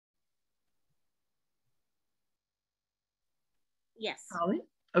Yes. Holly?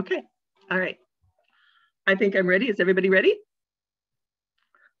 Okay. All right. I think I'm ready. Is everybody ready?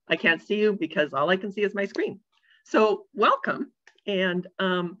 I can't see you because all I can see is my screen. So welcome. And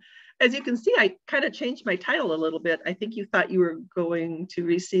as you can see, I kind of changed my title a little bit. I think you thought you were going to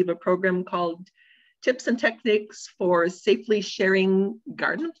receive a program called Tips and Techniques for Safely Sharing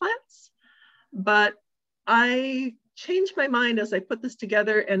Garden Plants. But I changed my mind as I put this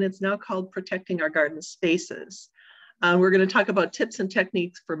together, and it's now called Protecting Our Garden Spaces. We're going to talk about tips and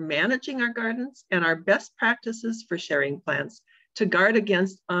techniques for managing our gardens and our best practices for sharing plants to guard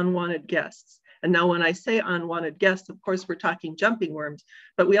against unwanted guests. And now when I say unwanted guests, of course, we're talking jumping worms,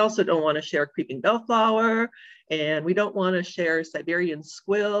 but we also don't want to share creeping bellflower, and we don't want to share Siberian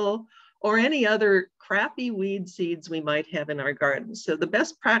squill or any other crappy weed seeds we might have in our gardens. So the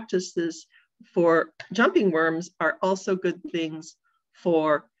best practices for jumping worms are also good things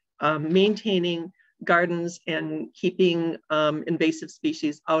for maintaining gardens and keeping invasive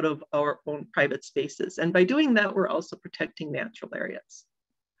species out of our own private spaces. And by doing that, we're also protecting natural areas.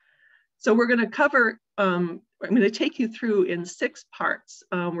 So we're going to cover, I'm going to take you through in 6 parts.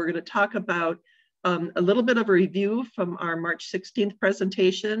 We're going to talk about a little bit of a review from our March 16th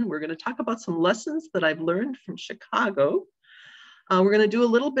presentation. We're going to talk about some lessons that I've learned from Chicago. We're going to do a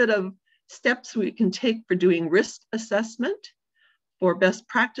little bit of steps we can take for doing risk assessment for best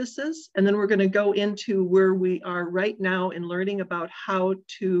practices. And then we're going to go into where we are right now in learning about how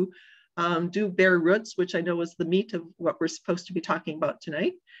to do bare roots, which I know is the meat of what we're supposed to be talking about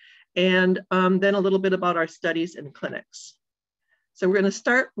tonight. And then a little bit about our studies and clinics. So we're going to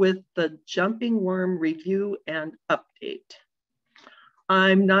start with the jumping worm review and update.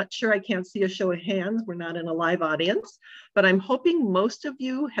 I'm not sure, I can't see a show of hands. We're not in a live audience, but I'm hoping most of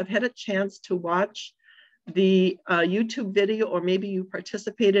you have had a chance to watch the YouTube video, or maybe you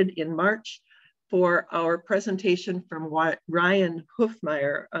participated in March for our presentation from Ryan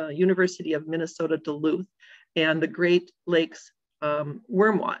Hufmeyer, University of Minnesota Duluth, and the Great Lakes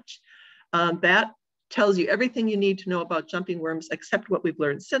Worm Watch. That tells you everything you need to know about jumping worms, except what we've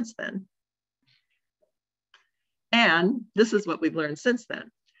learned since then. And this is what we've learned since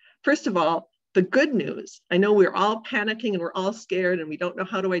then. First of all, the good news, I know we're all panicking and we're all scared and we don't know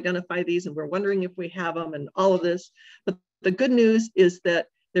how to identify these and we're wondering if we have them and all of this, but the good news is that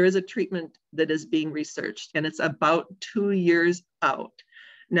there is a treatment that is being researched and it's about 2 years out.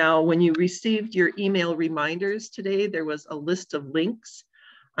 Now, when you received your email reminders today, there was a list of links.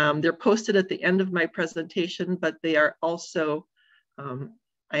 They're posted at the end of my presentation, but they are also,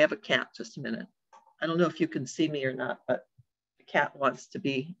 I have a cat, just a minute. I don't know if you can see me or not, but the cat wants to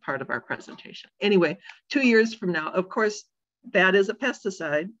be part of our presentation. Anyway, 2 years from now, of course, that is a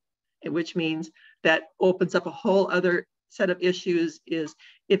pesticide, which means that opens up a whole other set of issues. Is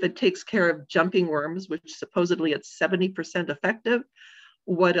if it takes care of jumping worms, which supposedly it's 70% effective,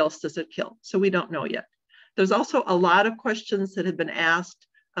 what else does it kill? So we don't know yet. There's also a lot of questions that have been asked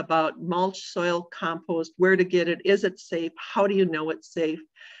about mulch, soil, compost, where to get it, is it safe, how do you know it's safe?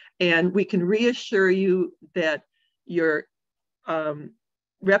 And we can reassure you that your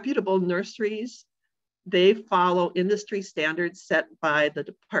reputable nurseries, they follow industry standards set by the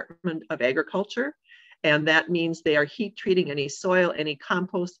Department of Agriculture. And that means they are heat treating any soil, any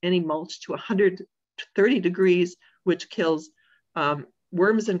compost, any mulch to 130 degrees, which kills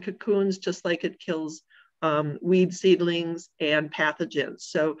worms and cocoons, just like it kills weed seedlings and pathogens.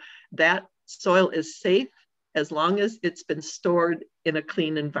 So that soil is safe as long as it's been stored in a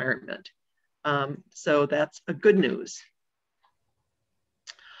clean environment. So that's a good news.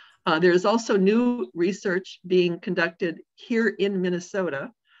 There's also new research being conducted here in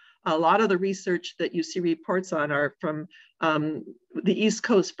Minnesota. A lot of the research that you see reports on are from the East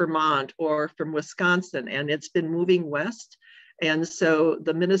Coast, Vermont, or from Wisconsin, and it's been moving west. And so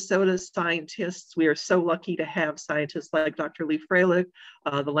the Minnesota scientists, we are so lucky to have scientists like Dr. Lee Freilich,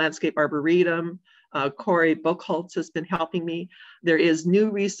 the Landscape Arboretum, Corey Buchholz has been helping me. There is new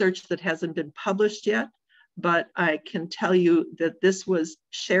research that hasn't been published yet, but I can tell you that this was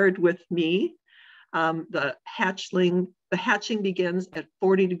shared with me. The hatching begins at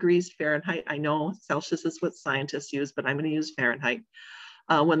 40 degrees Fahrenheit. I know Celsius is what scientists use, but I'm going to use Fahrenheit.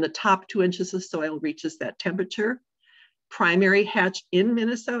 When the top 2 inches of soil reaches that temperature, primary hatch in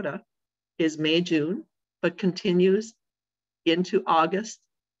Minnesota is May, June, but continues into August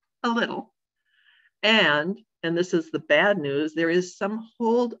a little. And this is the bad news, there is some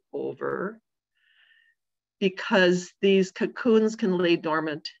holdover because these cocoons can lay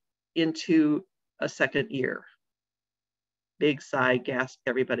dormant into a second year. Big sigh, gasp,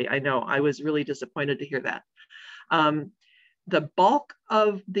 everybody. I know, I was really disappointed to hear that. the bulk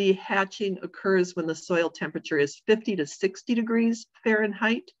of the hatching occurs when the soil temperature is 50 to 60 degrees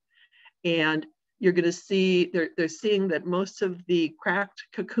Fahrenheit. And you're going to see, they're seeing that most of the cracked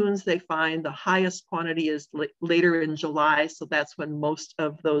cocoons they find, the highest quantity is later in July. So that's when most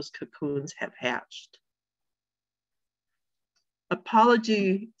of those cocoons have hatched.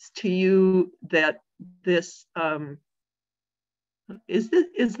 Apologies to you that this, is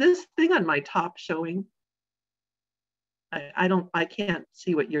this thing on my top showing? I can't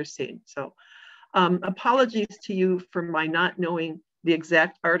see what you're seeing. So apologies to you for my not knowing the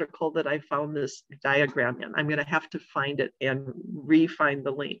exact article that I found this diagram in. I'm going to have to find it and re-find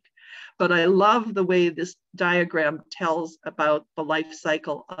the link. But I love the way this diagram tells about the life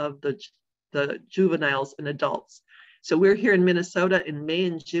cycle of the juveniles and adults. So we're here in Minnesota in May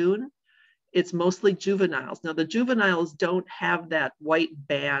and June. It's mostly juveniles. Now the juveniles don't have that white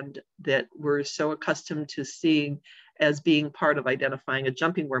band that we're so accustomed to seeing as being part of identifying a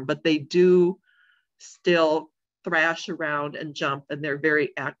jumping worm, but they do still thrash around and jump, and they're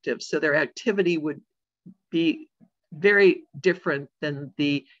very active. So their activity would be very different than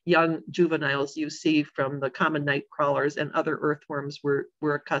the young juveniles you see from the common night crawlers and other earthworms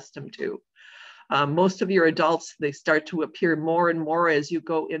we're accustomed to. Most of your adults, they start to appear more and more as you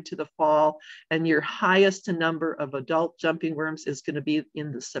go into the fall, and your highest number of adult jumping worms is going to be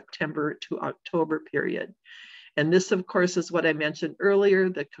in the September to October period. And this, of course, is what I mentioned earlier.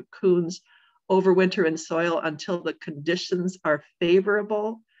 The cocoons overwinter in soil until the conditions are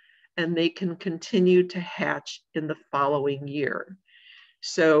favorable, and they can continue to hatch in the following year.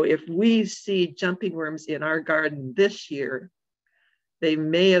 So if we see jumping worms in our garden this year, they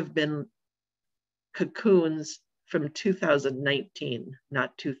may have been cocoons from 2019,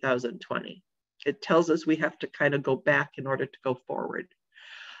 not 2020. It tells us we have to kind of go back in order to go forward.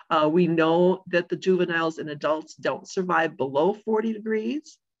 We know that the juveniles and adults don't survive below 40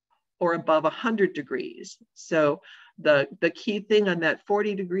 degrees or above 100 degrees. So the key thing on that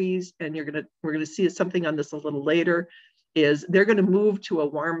 40 degrees, and we're gonna see something on this a little later, is they're gonna move to a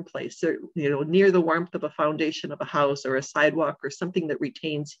warm place, so, near the warmth of a foundation of a house or a sidewalk or something that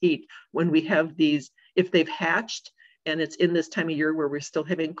retains heat. When we have these, if they've hatched and it's in this time of year where we're still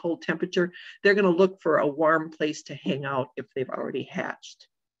having cold temperature, they're gonna look for a warm place to hang out if they've already hatched.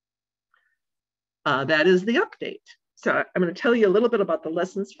 That is the update. So I'm going to tell you a little bit about the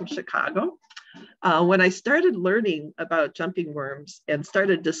lessons from Chicago. When I started learning about jumping worms and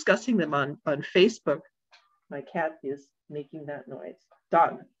started discussing them on Facebook, my cat is making that noise.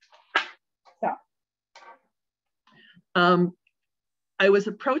 Dog, stop. I was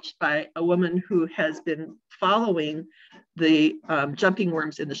approached by a woman who has been following the jumping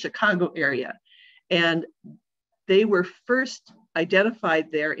worms in the Chicago area. And they were first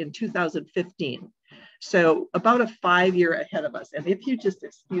identified there in 2015. So about a 5-year ahead of us. And if you just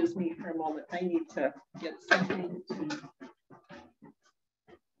excuse me for a moment, I need to get something to stop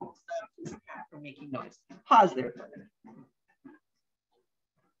this cat from making noise. Pause there for a minute.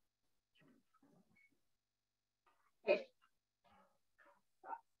 Okay.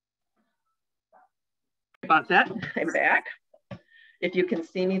 About that, I'm back. If you can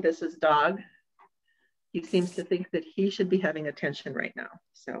see me, this is Dog. He seems to think that he should be having attention right now.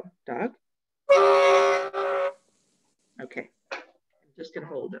 So, Dog. Okay, I'm just gonna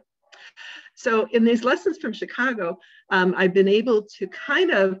hold it. So in these lessons from Chicago, I've been able to kind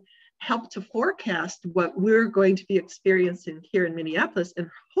of help to forecast what we're going to be experiencing here in Minneapolis and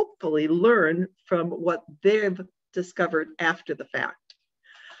hopefully learn from what they've discovered after the fact.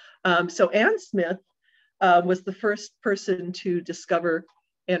 So Ann Smith was the first person to discover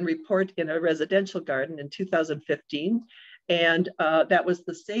and report in a residential garden in 2015. And that was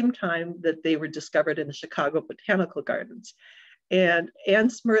the same time that they were discovered in the Chicago Botanical Gardens. And Ann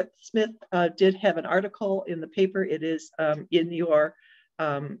Smith did have an article in the paper. It is in your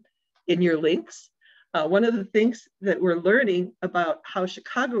links. One of the things that we're learning about how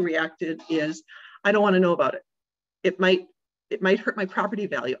Chicago reacted is, I don't want to know about it. It might hurt my property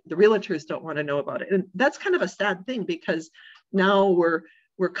value. The realtors don't want to know about it. And that's kind of a sad thing, because now we're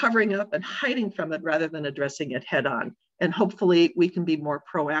covering up and hiding from it rather than addressing it head on. And hopefully we can be more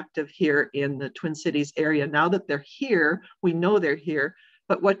proactive here in the Twin Cities area. Now that they're here, we know they're here,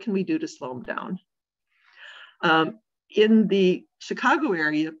 but what can we do to slow them down? In the Chicago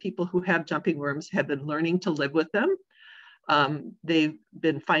area, people who have jumping worms have been learning to live with them. They've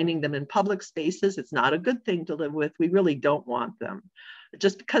been finding them in public spaces. It's not a good thing to live with. We really don't want them.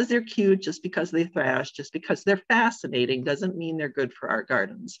 Just because they're cute, just because they thrash, just because they're fascinating doesn't mean they're good for our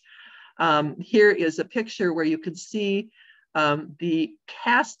gardens. Here is a picture where you can see The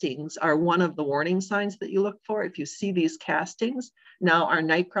castings are one of the warning signs that you look for. If you see these castings, now our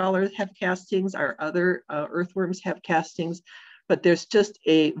night crawlers have castings, our other earthworms have castings, but there's just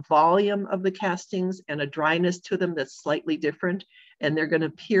a volume of the castings and a dryness to them that's slightly different, and they're going to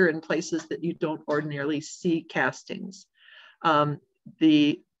appear in places that you don't ordinarily see castings.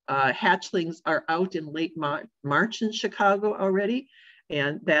 The hatchlings are out in late March in Chicago already,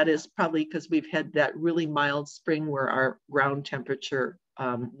 and that is probably because we've had that really mild spring where our ground temperature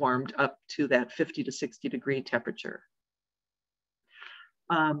warmed up to that 50 to 60 degree temperature.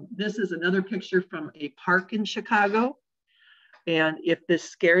 This is another picture from a park in Chicago. And if this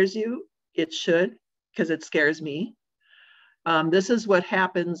scares you, it should, because it scares me. This is what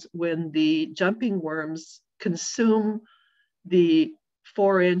happens when the jumping worms consume the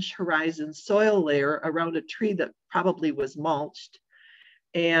 4-inch horizon soil layer around a tree that probably was mulched.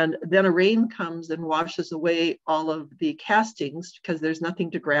 And then a rain comes and washes away all of the castings because there's nothing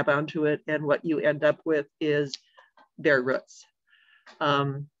to grab onto it. And what you end up with is bare roots.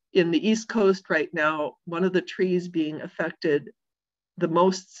 In the East Coast right now, one of the trees being affected the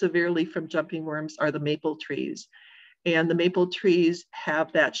most severely from jumping worms are the maple trees. And the maple trees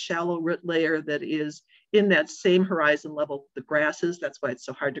have that shallow root layer that is in that same horizon level the grasses. That's why it's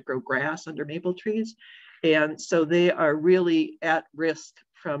so hard to grow grass under maple trees. And so they are really at risk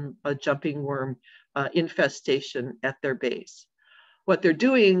from a jumping worm infestation at their base. What they're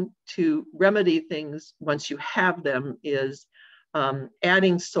doing to remedy things once you have them is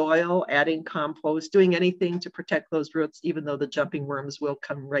adding soil, adding compost, doing anything to protect those roots, even though the jumping worms will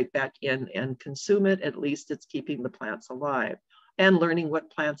come right back in and consume it. At least it's keeping the plants alive and learning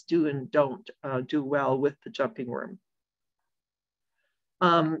what plants do and don't do well with the jumping worm.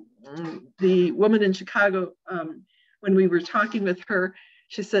 The woman in Chicago, when we were talking with her,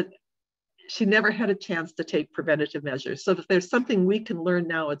 she said she never had a chance to take preventative measures. So if there's something we can learn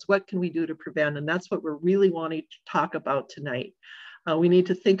now, it's what can we do to prevent? And that's what we're really wanting to talk about tonight. We need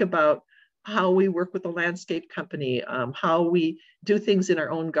to think about how we work with a landscape company, how we do things in our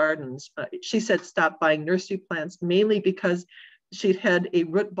own gardens. She said stop buying nursery plants, mainly because she'd had a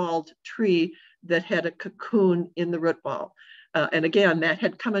root balled tree that had a cocoon in the root ball. And again, that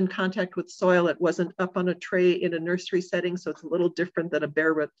had come in contact with soil. It wasn't up on a tray in a nursery setting, so it's a little different than a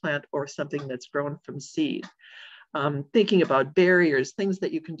bare root plant or something that's grown from seed. Thinking about barriers, things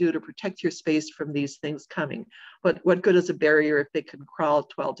that you can do to protect your space from these things coming. But what good is a barrier if they can crawl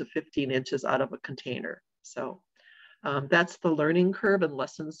 12 to 15 inches out of a container? So that's the learning curve and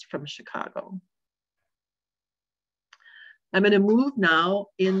lessons from Chicago. I'm going to move now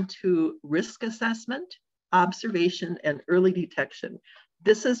into risk assessment, observation, and early detection.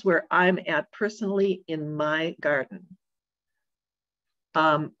 This is where I'm at personally in my garden.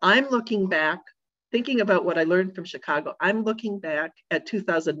 I'm looking back, thinking about what I learned from Chicago. I'm looking back at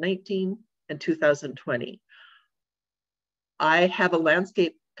 2019 and 2020. I have a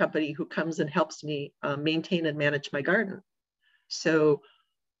landscape company who comes and helps me maintain and manage my garden. So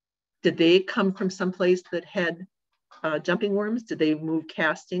did they come from someplace that had jumping worms? Did they move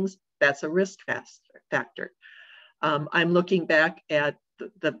castings? That's a risk factor. I'm looking back at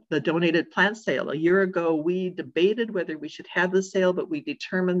the donated plant sale. A year ago, we debated whether we should have the sale, but we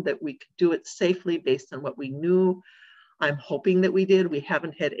determined that we could do it safely based on what we knew. I'm hoping that we did. We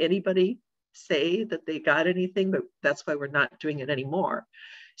haven't had anybody say that they got anything, but that's why we're not doing it anymore.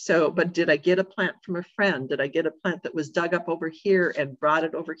 So, but did I get a plant from a friend? Did I get a plant that was dug up over here and brought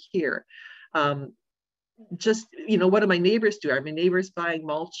it over here? Just, you know, what do my neighbors do? Are my neighbors buying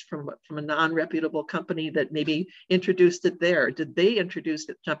mulch from a non-reputable company that maybe introduced it there? Did they introduce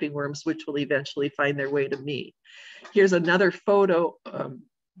the jumping worms, which will eventually find their way to me? Here's another photo.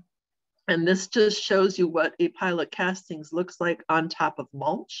 And this just shows you what a pile of castings looks like on top of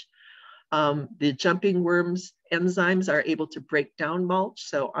mulch. The jumping worms enzymes are able to break down mulch.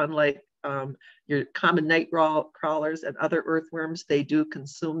 So unlike your common night crawlers and other earthworms, they do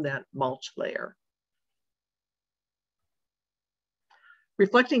consume that mulch layer.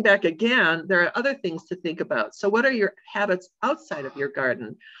 Reflecting back again, there are other things to think about. So what are your habits outside of your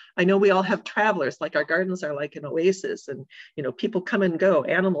garden? I know we all have travelers, like our gardens are like an oasis, and you know, people come and go,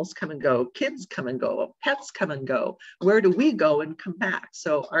 animals come and go, kids come and go, pets come and go. Where do we go and come back?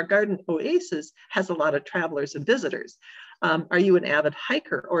 So our garden oasis has a lot of travelers and visitors. Are you an avid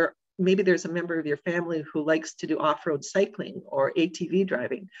hiker? Or maybe there's a member of your family who likes to do off-road cycling or ATV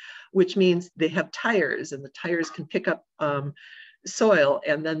driving, which means they have tires, and the tires can pick up soil,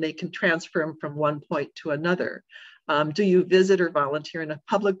 and then they can transfer them from one point to another. Do you visit or volunteer in a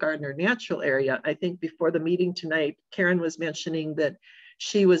public garden or natural area? I think before the meeting tonight, Karen was mentioning that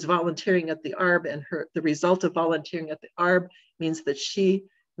She was volunteering at the ARB, and the result of volunteering at the ARB means that she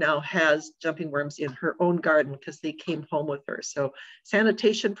now has jumping worms in her own garden because they came home with her. So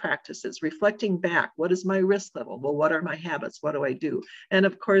sanitation practices, reflecting back, what is my risk level? Well, what are my habits? What do I do? And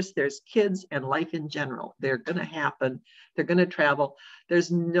of course, there's kids and life in general. They're going to happen. They're going to travel. There's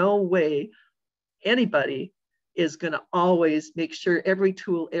no way anybody is going to always make sure every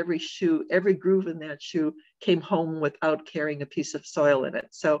tool, every shoe, every groove in that shoe came home without carrying a piece of soil in it.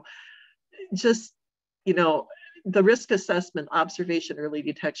 So just, you know, the risk assessment, observation, early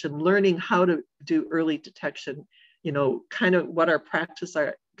detection, learning how to do early detection, you know, kind of what our practice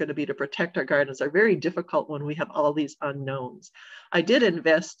are going to be to protect our gardens are very difficult when we have all these unknowns. I did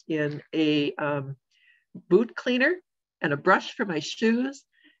invest in a boot cleaner and a brush for my shoes.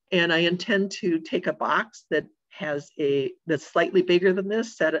 And I intend to take a box that that's slightly bigger than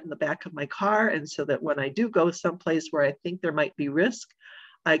this, set it in the back of my car. And so that when I do go someplace where I think there might be risk,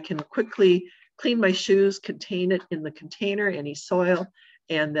 I can quickly clean my shoes, contain it in the container, any soil,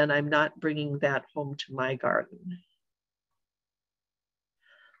 and then I'm not bringing that home to my garden.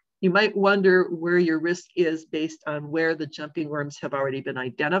 You might wonder where your risk is based on where the jumping worms have already been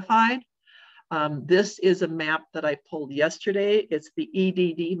identified. This is a map that I pulled yesterday. It's the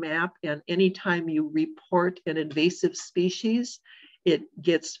EDD map, and anytime you report an invasive species, it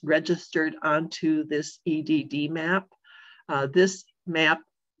gets registered onto this EDD map. This map,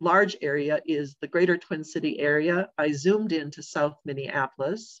 large area, is the greater Twin City area. I zoomed into South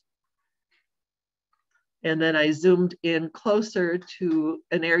Minneapolis. And then I zoomed in closer to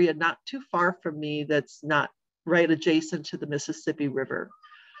an area not too far from me that's not right adjacent to the Mississippi River.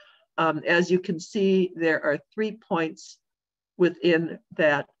 As you can see, there are 3 points within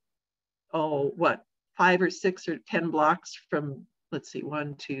that, 5 or 6 or 10 blocks from, let's see,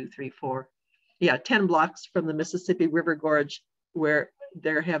 1, 2, 3, 4. Yeah, 10 blocks from the Mississippi River Gorge where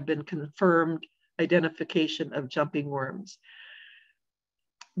there have been confirmed identification of jumping worms.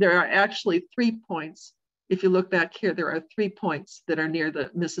 There are actually 3 points. If you look back here, there are 3 points that are near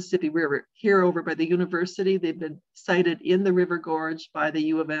the Mississippi River. Here over by the university, they've been sighted in the River Gorge by the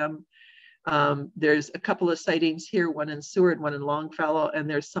U of M. There's a couple of sightings here, one in Seward, one in Longfellow, and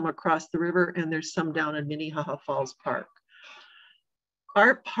there's some across the river, and there's some down in Minnehaha Falls Park.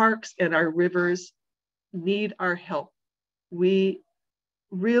 Our parks and our rivers need our help. We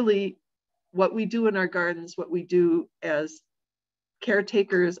really, what we do in our gardens, what we do as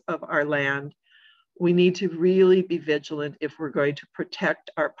caretakers of our land, we need to really be vigilant if we're going to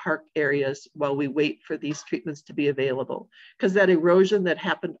protect our park areas while we wait for these treatments to be available. Because that erosion that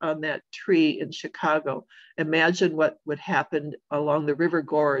happened on that tree in Chicago, imagine what would happen along the River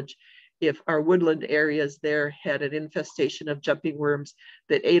Gorge if our woodland areas there had an infestation of jumping worms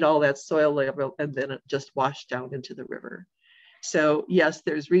that ate all that soil level and then it just washed down into the river. So yes,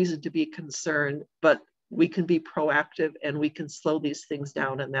 there's reason to be concerned, but we can be proactive and we can slow these things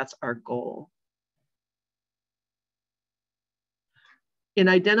down, and that's our goal. In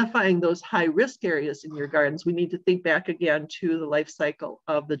identifying those high risk areas in your gardens, we need to think back again to the life cycle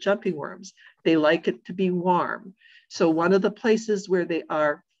of the jumping worms. They like it to be warm. So one of the places where they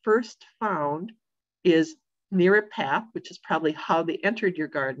are first found is near a path, which is probably how they entered your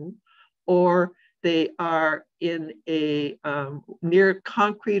garden, or they are in a near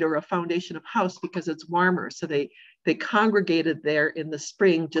concrete or a foundation of house because it's warmer. So they congregated there in the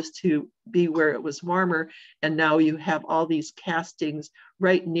spring just to be where it was warmer. And now you have all these castings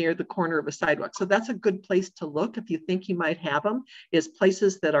right near the corner of a sidewalk. So that's a good place to look if you think you might have them, is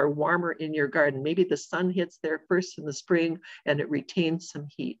places that are warmer in your garden. Maybe the sun hits there first in the spring and it retains some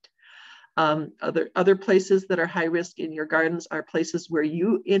heat. Other places that are high risk in your gardens are places where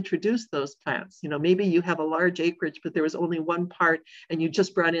you introduce those plants. You know, maybe you have a large acreage, but there was only one part and you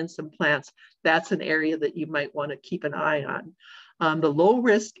just brought in some plants. That's an area that you might want to keep an eye on. The low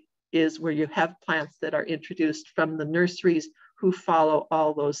risk is where you have plants that are introduced from the nurseries who follow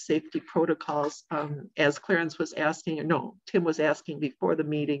all those safety protocols. As Clarence was asking, or no, Tim was asking before the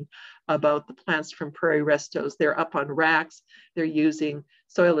meeting about the plants from Prairie Restos. They're up on racks, they're using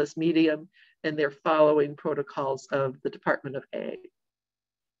soilless medium, and they're following protocols of the Department of Ag.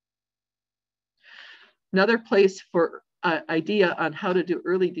 Another place for idea on how to do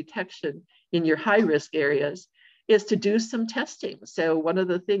early detection in your high risk areas is to do some testing. So one of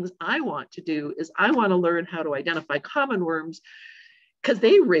the things I want to do is I want to learn how to identify common worms because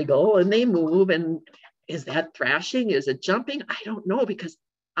they wriggle and they move. And is that thrashing? Is it jumping? I don't know, because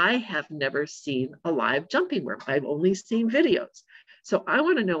I have never seen a live jumping worm. I've only seen videos. So I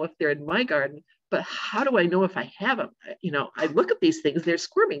want to know if they're in my garden, but how do I know if I have them? You know, I look at these things, they're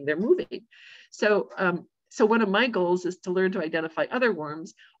squirming, they're moving. So So one of my goals is to learn to identify other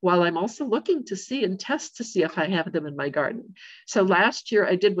worms while I'm also looking to see and test to see if I have them in my garden. So last year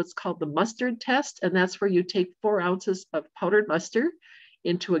I did what's called the mustard test, and that's where you take 4 ounces of powdered mustard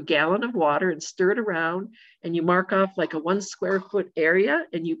into a gallon of water and stir it around, and you mark off like a 1 square foot area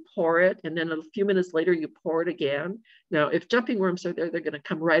and you pour it, and then a few minutes later you pour it again. Now, if jumping worms are there, they're going to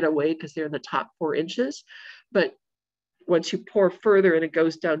come right away because they're in the top 4 inches. But once you pour further and it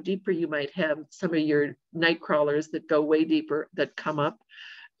goes down deeper, you might have some of your night crawlers that go way deeper that come up.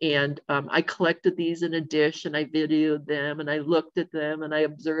 And I collected these in a dish and I videoed them and I looked at them and I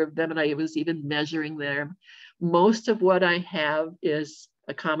observed them and I was even measuring them. Most of what I have is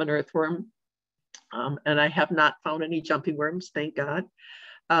a common earthworm, and I have not found any jumping worms, thank God.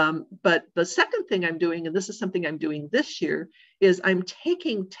 But the second thing I'm doing, and this is something I'm doing this year, is I'm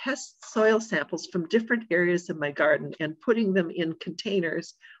taking test soil samples from different areas of my garden and putting them in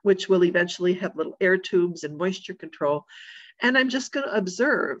containers, which will eventually have little air tubes and moisture control. And I'm just going to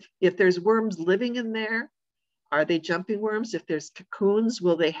observe if there's worms living in there. Are they jumping worms? If there's cocoons,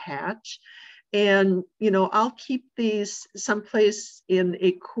 will they hatch? And, you know, I'll keep these someplace in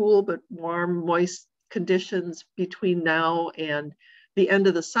a cool but warm, moist conditions between now and the end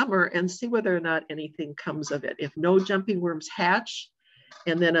of the summer and see whether or not anything comes of it. If no jumping worms hatch,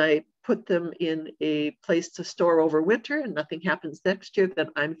 and then I put them in a place to store over winter and nothing happens next year, then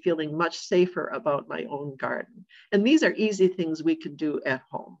I'm feeling much safer about my own garden. And these are easy things we can do at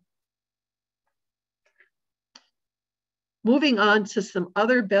home. Moving on to some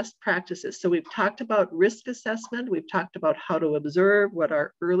other best practices. So we've talked about risk assessment. We've talked about how to observe, what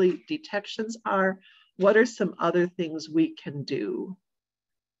our early detections are. What are some other things we can do?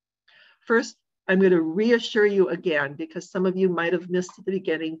 First, I'm going to reassure you again, because some of you might have missed at the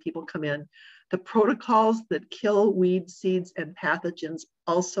beginning, people come in. The protocols that kill weed seeds and pathogens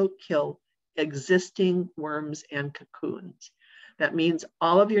also kill existing worms and cocoons. That means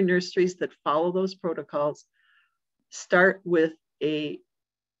all of your nurseries that follow those protocols start with a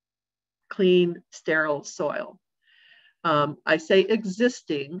clean, sterile soil. I say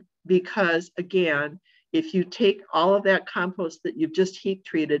existing because, again, if you take all of that compost that you've just heat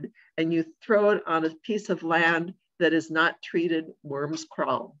treated and you throw it on a piece of land that is not treated, worms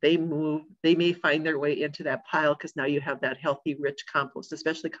crawl. They move, they may find their way into that pile because now you have that healthy, rich compost,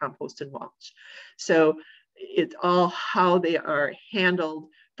 especially compost and mulch. So it's all how they are handled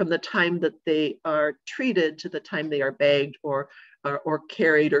from the time that they are treated to the time they are bagged or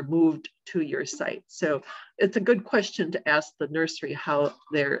carried or moved to your site. So it's a good question to ask the nursery how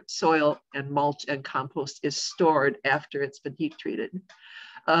their soil and mulch and compost is stored after it's been heat treated.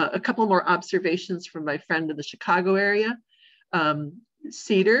 A couple more observations from my friend in the Chicago area.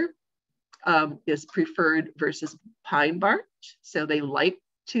 Cedar is preferred versus pine bark. So they like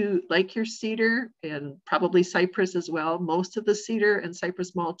your cedar and probably cypress as well. Most of the cedar and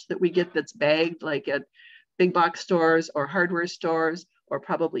cypress mulch that we get that's bagged, like at big box stores or hardware stores, or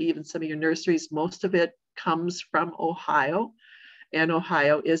probably even some of your nurseries, most of it comes from Ohio. And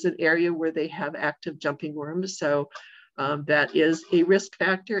Ohio is an area where they have active jumping worms. So that is a risk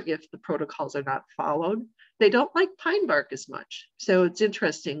factor if the protocols are not followed. They don't like pine bark as much. So it's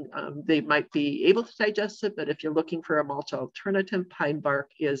interesting. They might be able to digest it, but if you're looking for a mulch alternative, pine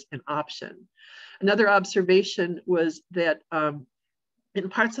bark is an option. Another observation was that in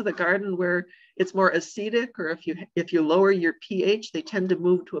parts of the garden where it's more acidic, or if you lower your pH, they tend to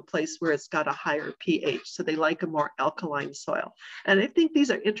move to a place where it's got a higher pH. So they like a more alkaline soil. And I think these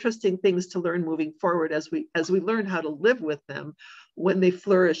are interesting things to learn moving forward as we learn how to live with them when they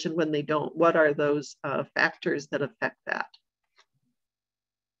flourish and when they don't. What are those factors that affect that?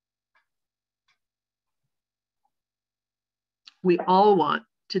 We all want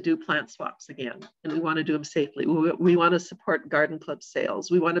to do plant swaps again, and we want to do them safely. We want to support garden club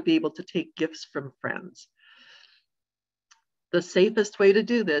sales. We want to be able to take gifts from friends. The safest way to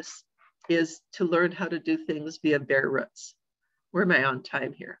do this is to learn how to do things via bare roots. Where am I on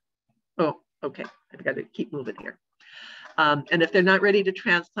time here? Oh, okay, I've got to keep moving here. And if they're not ready to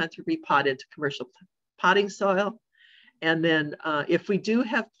transplant or repot into commercial potting soil, and then if we do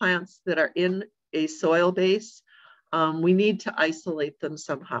have plants that are in a soil base, we need to isolate them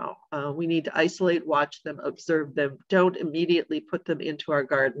somehow. We need to isolate, watch them, observe them. Don't immediately put them into our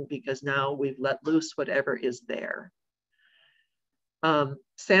garden because now we've let loose whatever is there.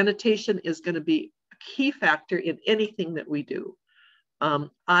 Sanitation is going to be a key factor in anything that we do.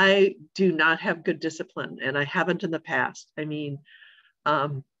 I do not have good discipline, and I haven't in the past. I mean,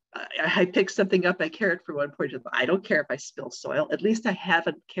 I pick something up, I care it for one point. I don't care if I spill soil. At least I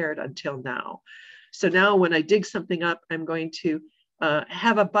haven't cared until now. So now when I dig something up, I'm going to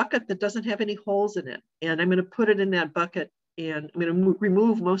have a bucket that doesn't have any holes in it. And I'm going to put it in that bucket, and I'm going to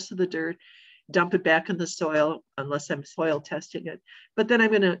remove most of the dirt, dump it back in the soil, unless I'm soil testing it. But then I'm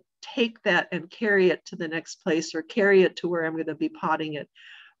going to take that and carry it to the next place, or carry it to where I'm going to be potting it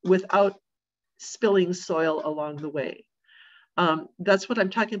without spilling soil along the way. That's what I'm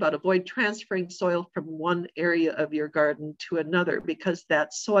talking about. Avoid transferring soil from one area of your garden to another, because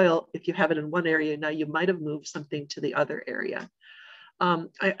that soil, if you have it in one area, now you might have moved something to the other area.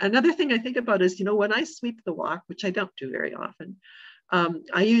 Another thing I think about is, when I sweep the walk, which I don't do very often,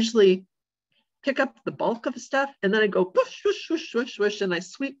 I usually pick up the bulk of the stuff, and then I go push, swish, swish, swish, swish, and I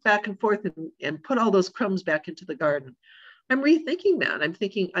sweep back and forth and put all those crumbs back into the garden. I'm rethinking that. I'm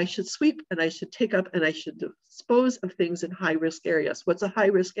thinking I should sweep, and I should take up, and I should dispose of things in high-risk areas. What's a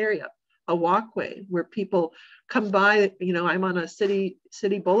high-risk area? A walkway where people come by. I'm on a city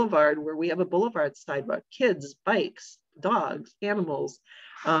boulevard where we have a boulevard sidewalk. Kids, bikes, dogs, animals.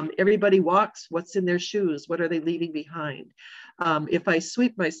 Everybody walks. What's in their shoes? What are they leaving behind? If I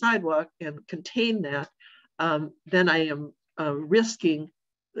sweep my sidewalk and contain that, then I am reducing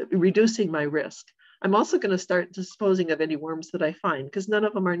my risk. I'm also going to start disposing of any worms that I find, because none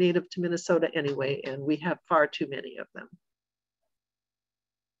of them are native to Minnesota anyway, and we have far too many of them.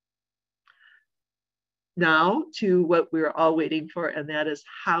 Now to what we're all waiting for, and that is,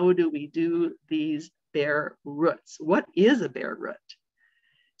 how do we do these bare roots? What is a bare root?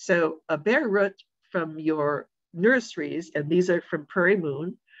 So a bare root from your nurseries, and these are from Prairie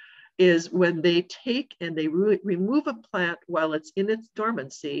Moon, is when they take and they remove a plant while it's in its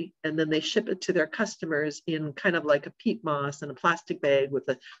dormancy, and then they ship it to their customers in kind of like a peat moss in a plastic bag with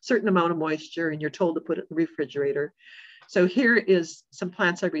a certain amount of moisture, and you're told to put it in the refrigerator. So here is some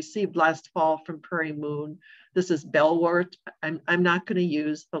plants I received last fall from Prairie Moon. This is bellwort. I'm not going to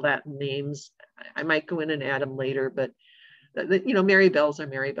use the Latin names. I might go in and add them later, but Marybells are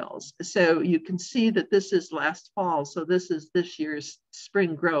Marybells. So you can see that this is last fall. So this is this year's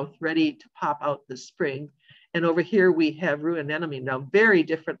spring growth, ready to pop out this spring. And over here we have rue anemone. Now, very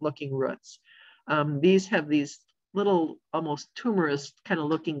different looking roots. These have these little, almost tumorous kind of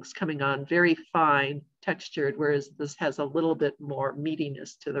lookings coming on, very fine textured, whereas this has a little bit more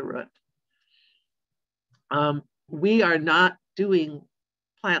meatiness to the root. We are not doing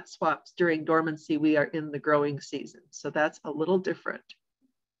plant swaps during dormancy. We are in the growing season. So that's a little different.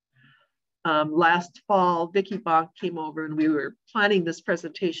 Last fall, Vicki Bonk came over, and we were planning this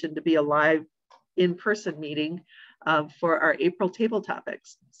presentation to be a live in-person meeting for our April table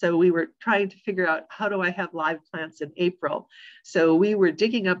topics. So we were trying to figure out, how do I have live plants in April? So we were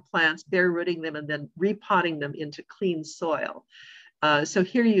digging up plants, bare rooting them, and then repotting them into clean soil. So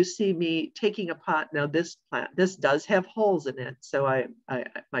here you see me taking a pot. Now this plant, this does have holes in it. So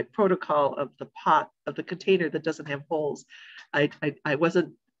my protocol of the pot, of the container that doesn't have holes, I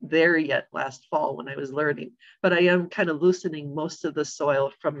wasn't there yet last fall when I was learning, but I am kind of loosening most of the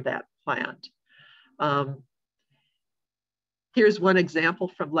soil from that plant. Here's one example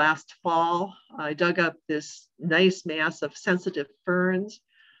from last fall. I dug up this nice mass of sensitive ferns.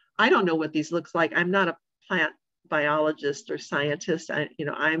 I don't know what these looks like. I'm not a plant biologist or scientist.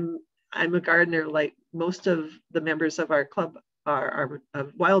 I'm a gardener, like most of the members of our club are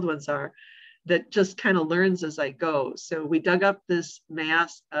Wild Ones are, that just kind of learns as I go. So we dug up this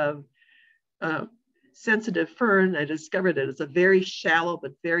mass of sensitive fern. I discovered it. It's a very shallow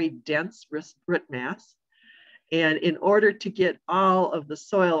but very dense root mass. And in order to get all of the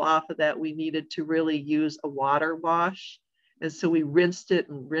soil off of that, we needed to really use a water wash. And so we rinsed it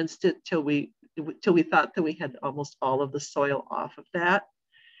till we thought that we had almost all of the soil off of that.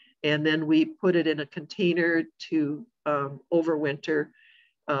 And then we put it in a container to overwinter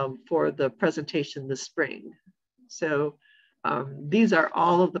for the presentation this spring. So these are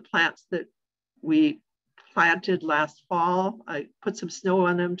all of the plants that we planted last fall. I put some snow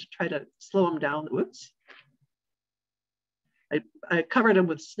on them to try to slow them down. Whoops. I covered them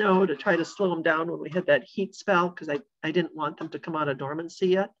with snow to try to slow them down when we had that heat spell, because I didn't want them to come out of dormancy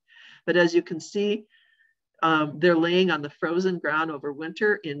yet. But as you can see, they're laying on the frozen ground over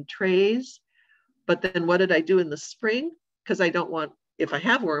winter in trays. But then what did I do in the spring? Because I don't want, if I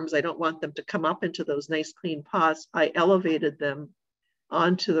have worms, I don't want them to come up into those nice clean pots. I elevated them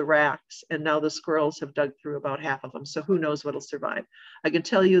onto the racks, and now the squirrels have dug through about half of them. So who knows what'll survive. I can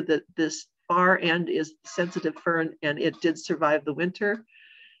tell you that this far end is sensitive fern, and it did survive the winter.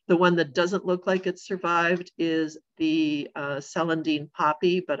 The one that doesn't look like it survived is the celandine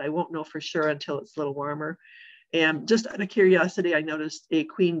poppy, but I won't know for sure until it's a little warmer. And just out of curiosity, I noticed a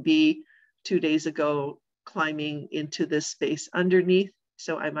queen bee 2 days ago climbing into this space underneath.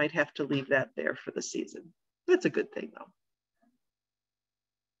 So I might have to leave that there for the season. That's a good thing though.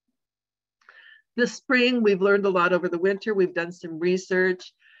 This spring, we've learned a lot over the winter. We've done some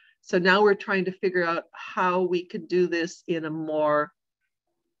research. So now we're trying to figure out how we could do this in a more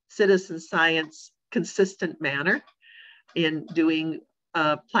citizen science consistent manner in doing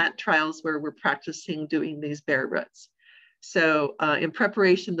plant trials where we're practicing doing these bare roots. So in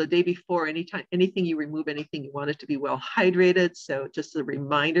preparation the day before, anything you remove, anything you want it to be well hydrated. So just a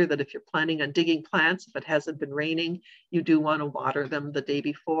reminder that if you're planning on digging plants, if it hasn't been raining, you do want to water them the day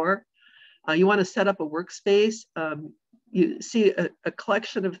before. You want to set up a workspace. You see a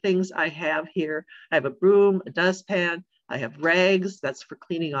collection of things I have here. I have a broom, a dustpan, I have rags, that's for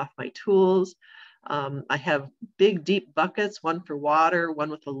cleaning off my tools. I have big, deep buckets, one for water,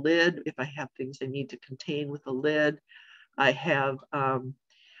 one with a lid, if I have things I need to contain with a lid. I have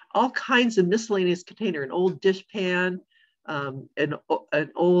all kinds of miscellaneous container, an old dish pan, an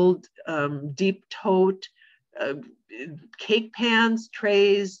old deep tote, cake pans,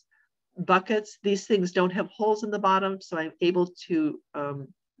 trays, buckets. These things don't have holes in the bottom, so I'm able to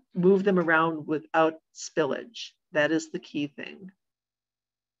move them around without spillage. That is the key thing.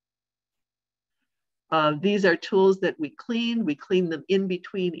 These are tools that we clean. We clean them in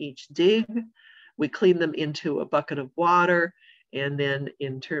between each dig. We clean them into a bucket of water. And then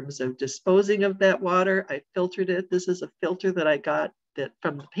in terms of disposing of that water, I filtered it. This is a filter that I got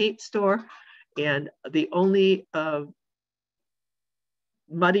from the paint store. And the only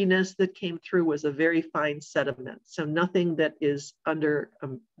muddiness that came through was a very fine sediment. So nothing that is under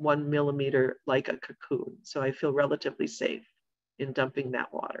 1 millimeter like a cocoon. So I feel relatively safe in dumping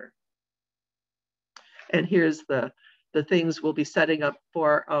that water. And here's the things we'll be setting up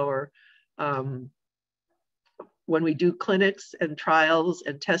for our, when we do clinics and trials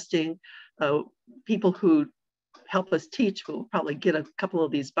and testing, people who help us teach will probably get a couple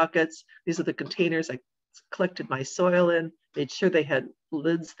of these buckets. These are the containers I collected my soil in, made sure they had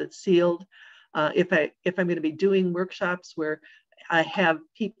lids that sealed. If I'm going to be doing workshops where I have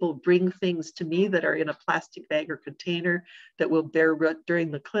people bring things to me that are in a plastic bag or container that will bear root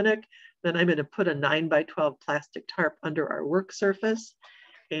during the clinic, then I'm going to put a 9x12 plastic tarp under our work surface.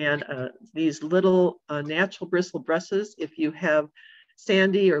 And these little natural bristle brushes, if you have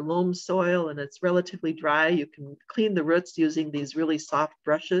sandy or loam soil and it's relatively dry, you can clean the roots using these really soft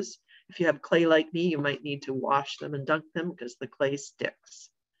brushes. If you have clay like me, you might need to wash them and dunk them because the clay sticks.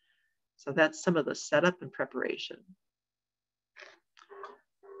 So that's some of the setup and preparation.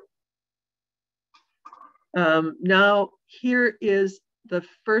 Now here is the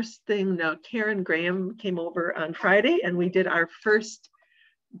first thing. Now Karen Graham came over on Friday and we did our first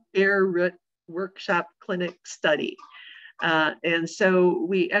bare root workshop clinic study. And so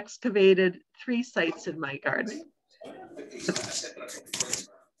we excavated 3 sites in my garden.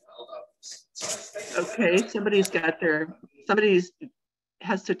 Okay, somebody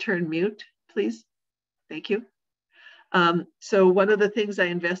has to turn mute, please. Thank you. So one of the things I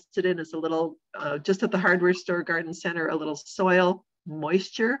invested in is a little, just at the hardware store garden center, a little soil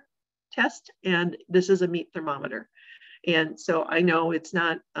moisture test. And this is a meat thermometer. And so I know it's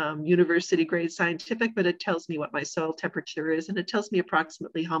not university grade scientific, but it tells me what my soil temperature is. And it tells me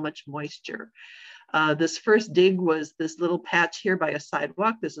approximately how much moisture. This first dig was this little patch here by a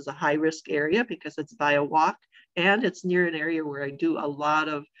sidewalk. This is a high risk area because it's by a walk and it's near an area where I do a lot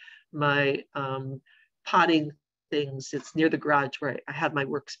of my potting things. It's near the garage where I have my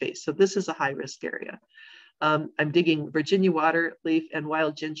workspace. So this is a high risk area. I'm digging Virginia water leaf and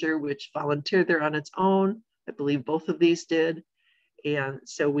wild ginger, which volunteered there on its own. I believe both of these did. And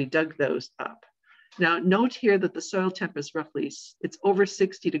so we dug those up. Now note here that the soil temp is roughly, it's over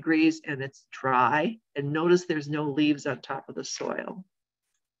 60 degrees and it's dry. And notice there's no leaves on top of the soil.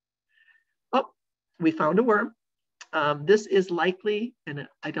 Oh, we found a worm. This is likely, and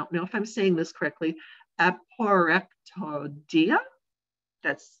I don't know if I'm saying this correctly, Aporectodia.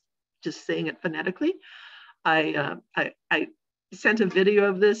 That's just saying it phonetically. I sent a video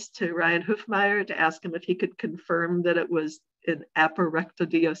of this to Ryan Hufmeyer to ask him if he could confirm that it was an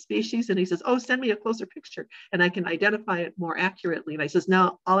Aporectodia species. And he says, oh, send me a closer picture and I can identify it more accurately. And I says,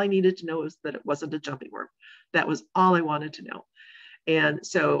 no, all I needed to know is that it wasn't a jumping worm. That was all I wanted to know. And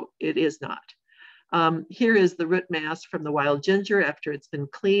so it is not. Here is the root mass from the wild ginger after it's been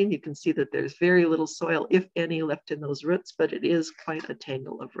cleaned. You can see that there's very little soil, if any, left in those roots, but it is quite a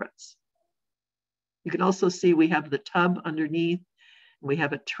tangle of roots. You can also see we have the tub underneath. We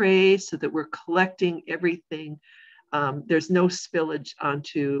have a tray so that we're collecting everything. There's no spillage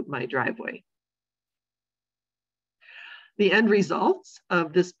onto my driveway. The end results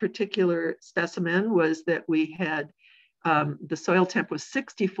of this particular specimen was that we had the soil temp was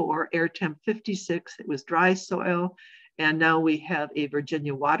 64, air temp 56. It was dry soil. And now we have a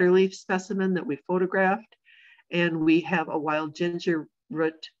Virginia waterleaf specimen that we photographed, and we have a wild ginger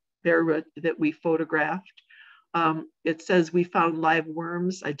root, bare root, that we photographed. It says we found live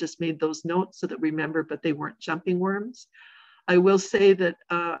worms. I just made those notes so that we remember, but they weren't jumping worms. I will say that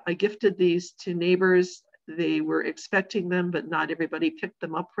I gifted these to neighbors. They were expecting them, but not everybody picked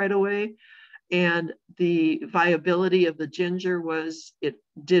them up right away. And the viability of the ginger was, it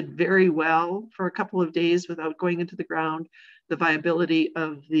did very well for a couple of days without going into the ground. The viability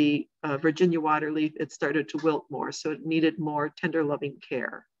of the Virginia waterleaf, it started to wilt more, so it needed more tender loving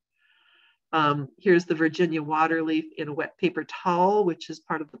care. Here's the Virginia waterleaf in a wet paper towel, which is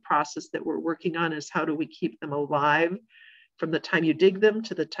part of the process that we're working on, is how do we keep them alive from the time you dig them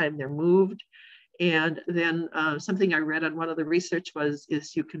to the time they're moved. And then something I read on one of the research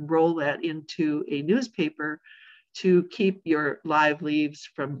is you can roll that into a newspaper to keep your live leaves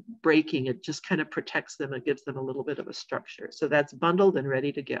from breaking. It just kind of protects them and gives them a little bit of a structure. So that's bundled and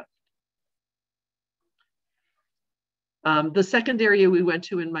ready to gift. The second area we went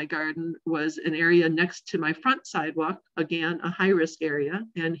to in my garden was an area next to my front sidewalk, again, a high risk area.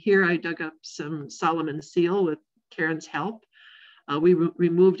 And here I dug up some Solomon seal with Karen's help. We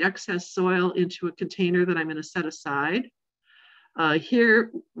removed excess soil into a container that I'm going to set aside.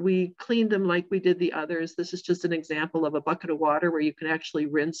 Here we cleaned them like we did the others. This is just an example of a bucket of water where you can actually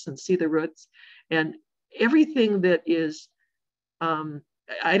rinse and see the roots. And everything that is,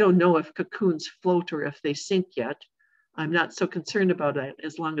 I don't know if cocoons float or if they sink yet. I'm not so concerned about it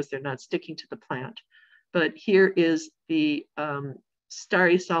as long as they're not sticking to the plant. But here is the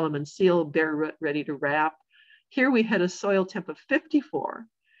starry Solomon seal, bare root, ready to wrap. Here we had a soil temp of 54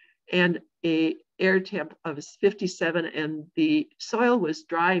 and a air temp of 57, and the soil was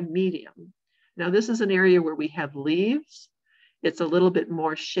dry medium. Now this is an area where we have leaves. It's a little bit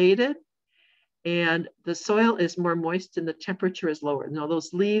more shaded, and the soil is more moist and the temperature is lower. Now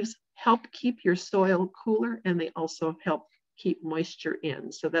those leaves help keep your soil cooler, and they also help keep moisture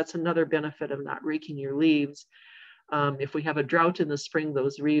in. So that's another benefit of not raking your leaves. If we have a drought in the spring,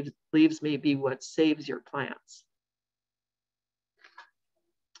 those leaves may be what saves your plants.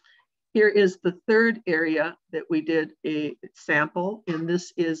 Here is the third area that we did a sample, and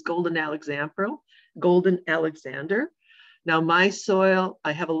this is Golden Alexander. Now my soil,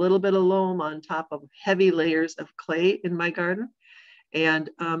 I have a little bit of loam on top of heavy layers of clay in my garden. And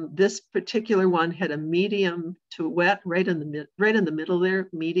this particular one had a medium to wet, right in the middle there,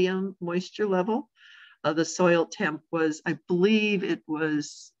 medium moisture level. The soil temp was, I believe it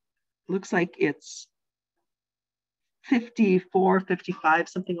was, looks like it's 54, 55,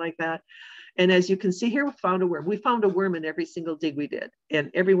 something like that. And as you can see here, we found a worm. We found a worm in every single dig we did, and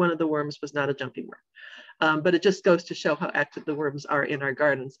every one of the worms was not a jumping worm. But it just goes to show how active the worms are in our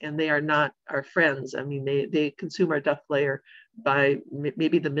gardens, and they are not our friends. I mean, they consume our duff layer by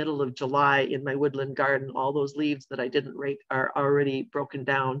maybe the middle of July in my woodland garden. All those leaves that I didn't rake are already broken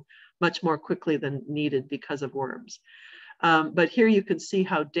down much more quickly than needed because of worms. But here you can see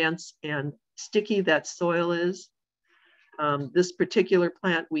how dense and sticky that soil is. This particular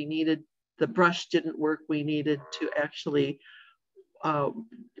plant, we needed, the brush didn't work. We needed to actually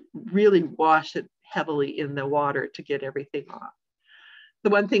really wash it heavily in the water to get everything off. The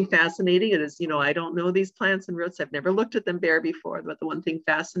one thing fascinating is, I don't know these plants and roots. I've never looked at them bare before, but the one thing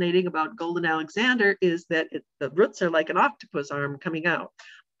fascinating about Golden Alexander is that the roots are like an octopus arm coming out.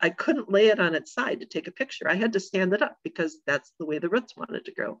 I couldn't lay it on its side to take a picture. I had to stand it up because that's the way the roots wanted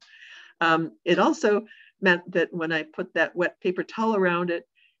to grow. It also meant that when I put that wet paper towel around it,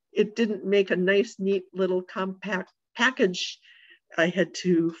 it didn't make a nice, neat little compact package. I had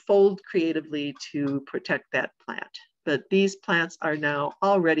to fold creatively to protect that plant. But these plants are now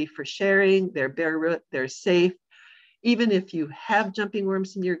all ready for sharing. They're bare root, they're safe. Even if you have jumping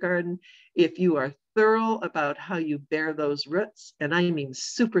worms in your garden, if you are thorough about how you bear those roots, and I mean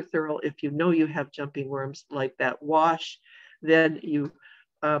super thorough, if you know you have jumping worms like that wash, then you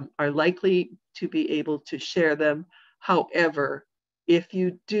are likely to be able to share them. However, if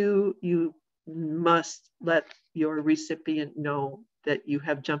you do, you must let your recipient know that you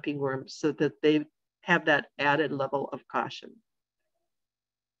have jumping worms so that they have that added level of caution.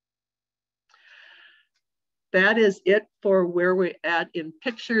 That is it for where we're at in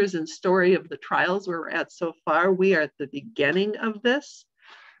pictures and story of the trials where we're at so far. We are at the beginning of this.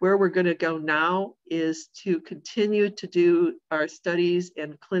 Where we're going to go now is to continue to do our studies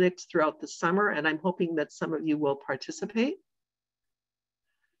and clinics throughout the summer, and I'm hoping that some of you will participate.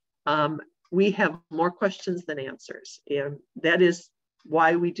 We have more questions than answers, and that is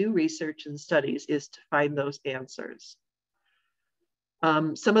why we do research and studies, is to find those answers.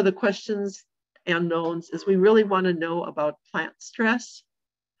 Some of the questions unknowns is we really want to know about plant stress.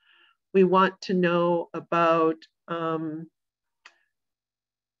 We want to know about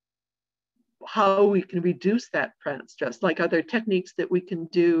how we can reduce that plant stress. Like, are there techniques that we can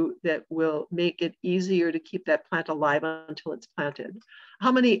do that will make it easier to keep that plant alive until it's planted?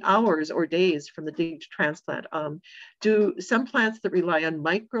 How many hours or days from the dig to transplant? Do some plants that rely on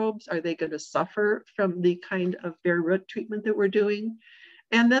microbes, are they going to suffer from the kind of bare root treatment that we're doing?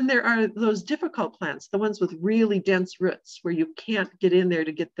 And then there are those difficult plants, the ones with really dense roots where you can't get in there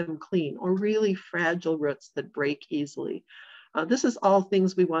to get them clean, or really fragile roots that break easily. This is all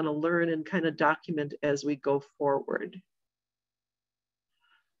things we want to learn and kind of document as we go forward.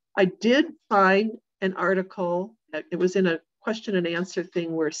 I did find an article, it was in a question and answer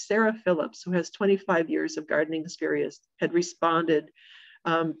thing where Sarah Phillips, who has 25 years of gardening experience, had responded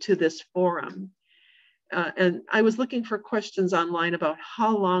to this forum. And I was looking for questions online about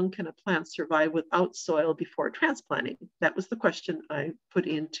how long can a plant survive without soil before transplanting? That was the question I put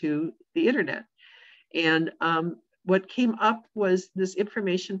into the internet. And what came up was this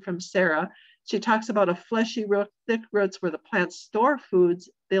information from Sarah. She talks about a fleshy root, thick roots where the plants store foods,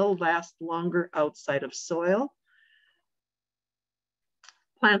 they'll last longer outside of soil.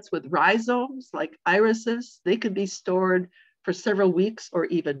 Plants with rhizomes like irises, they could be stored for several weeks or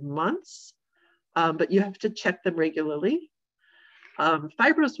even months, but you have to check them regularly.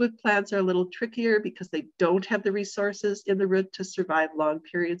 Fibrous wood plants are a little trickier because they don't have the resources in the root to survive long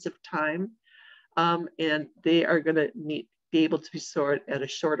periods of time. And they are going to be able to be stored at a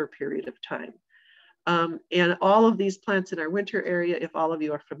shorter period of time. And all of these plants in our winter area, if all of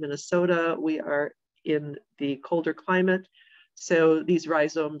you are from Minnesota, we are in the colder climate. So these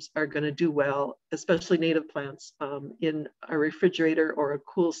rhizomes are going to do well, especially native plants, in a refrigerator or a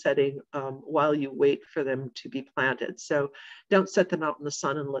cool setting while you wait for them to be planted. So don't set them out in the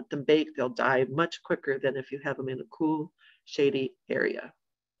sun and let them bake. They'll die much quicker than if you have them in a cool, shady area.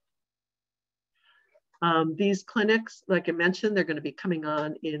 These clinics, like I mentioned, they're going to be coming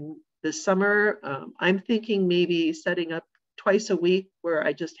on in the summer. I'm thinking maybe setting up twice a week where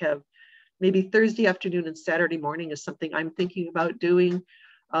I just have maybe Thursday afternoon and Saturday morning is something I'm thinking about doing,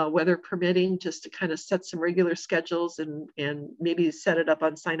 weather permitting, just to kind of set some regular schedules and maybe set it up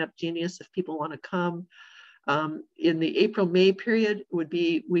on Sign Up Genius if people want to come. In the April-May period we'd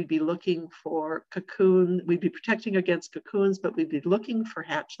be looking for cocoon. We'd be protecting against cocoons, but we'd be looking for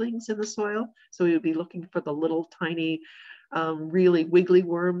hatchlings in the soil. So we would be looking for the little tiny, really wiggly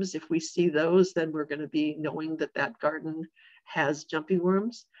worms. If we see those, then we're going to be knowing that that garden has jumpy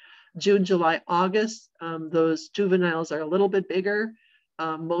worms. June, July, August, those juveniles are a little bit bigger.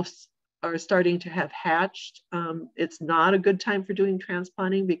 Most are starting to have hatched. It's not a good time for doing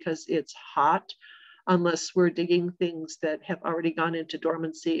transplanting because it's hot, unless we're digging things that have already gone into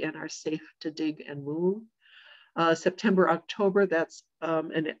dormancy and are safe to dig and move. September, October, that's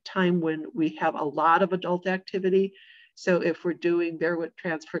a time when we have a lot of adult activity. So if we're doing bareroot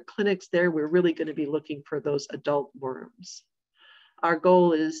transfer clinics there, we're really going to be looking for those adult worms. Our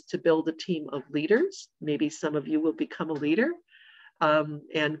goal is to build a team of leaders. Maybe some of you will become a leader.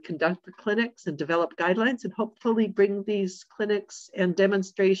 And conduct the clinics and develop guidelines and hopefully bring these clinics and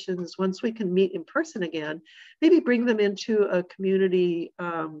demonstrations, once we can meet in person again, maybe bring them into a community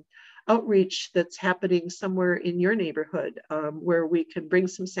outreach that's happening somewhere in your neighborhood, where we can bring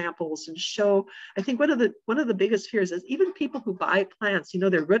some samples and show. I think one of the biggest fears is even people who buy plants, you know,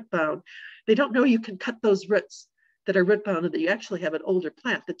 they're root bound, they don't know you can cut those roots that are root bound and that you actually have an older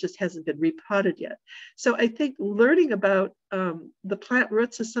plant that just hasn't been repotted yet. So I think learning about the plant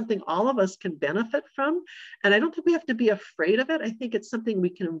roots is something all of us can benefit from. And I don't think we have to be afraid of it. I think it's something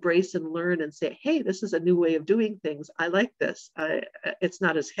we can embrace and learn and say, hey, this is a new way of doing things. I like this. It's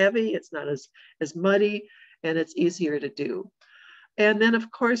not as heavy, it's not as muddy, and it's easier to do. And then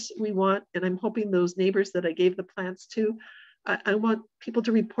of course we want, and I'm hoping those neighbors that I gave the plants to, I want people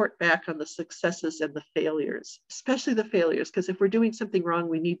to report back on the successes and the failures, especially the failures, because if we're doing something wrong,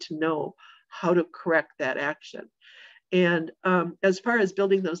 we need to know how to correct that action. And as far as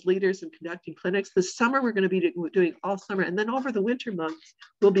building those leaders and conducting clinics, this summer we're going to be doing all summer. And then over the winter months,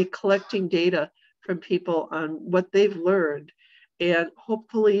 we'll be collecting data from people on what they've learned. And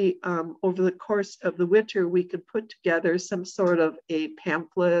hopefully over the course of the winter, we could put together some sort of a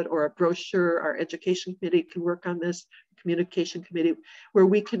pamphlet or a brochure. Our education committee can work on this, communication committee, where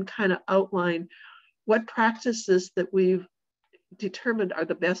we can kind of outline what practices that we've determined are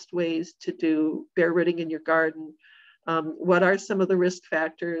the best ways to do bare rooting in your garden. What are some of the risk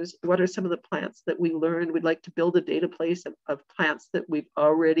factors? What are some of the plants that we learned? We'd like to build a database of plants that we've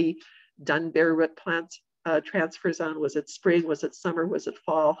already done bare root plants transfers on? Was it spring? Was it summer? Was it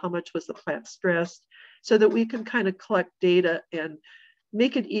fall? How much was the plant stressed? So that we can kind of collect data and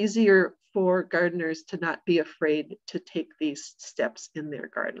make it easier for gardeners to not be afraid to take these steps in their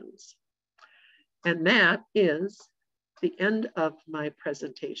gardens. And that is the end of my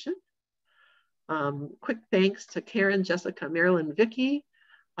presentation. Quick thanks to Karen, Jessica, Marilyn, Vicki,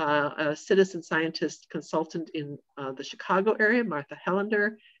 a citizen scientist consultant in the Chicago area, Martha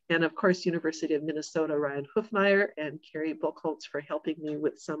Hellender, and of course, University of Minnesota, Ryan Hufmeyer, and Carrie Buchholz for helping me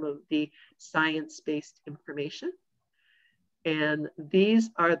with some of the science-based information. And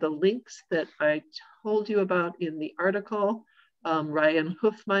these are the links that I told you about in the article. Ryan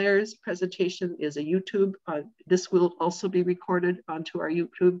Hufmeyer's presentation is a YouTube. This will also be recorded onto our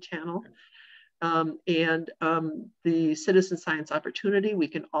YouTube channel. The Citizen Science Opportunity, we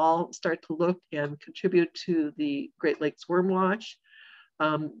can all start to look and contribute to the Great Lakes Worm Watch.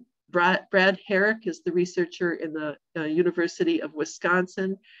 Brad Herrick is the researcher in the University of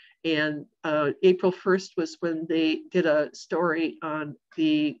Wisconsin. And April 1st was when they did a story on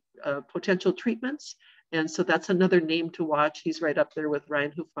the potential treatments. And so that's another name to watch. He's right up there with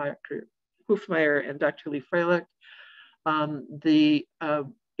Ryan Hufmeyer and Dr. Lee Freilich. The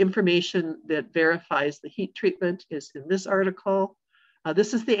information that verifies the heat treatment is in this article.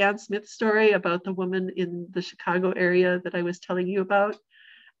 This is the Ann Smith story about the woman in the Chicago area that I was telling you about.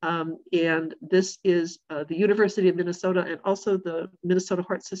 And this is the University of Minnesota and also the Minnesota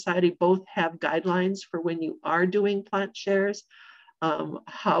Hort Society both have guidelines for when you are doing plant shares,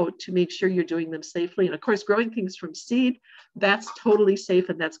 how to make sure you're doing them safely. And of course, growing things from seed, that's totally safe.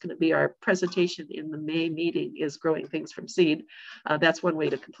 And that's going to be our presentation in the May meeting is growing things from seed. That's one way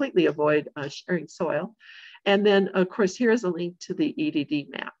to completely avoid sharing soil. And then of course, here's a link to the EDD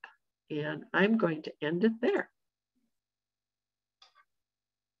map. And I'm going to end it there.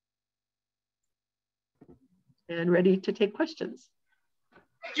 And ready to take questions.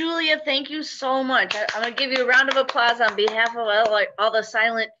 Julia, thank you so much. I'm gonna give you a round of applause on behalf of all the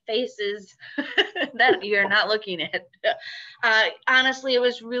silent faces that you're not looking at. Honestly, it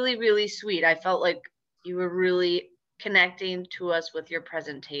was really, really sweet. I felt like you were really connecting to us with your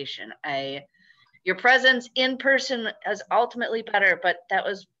presentation. Your presence in person is ultimately better, but that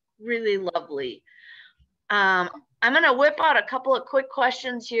was really lovely. I'm going to whip out a couple of quick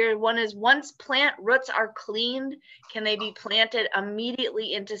questions here. One is, once plant roots are cleaned, can they be planted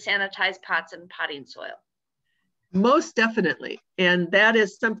immediately into sanitized pots and potting soil? Most definitely. And that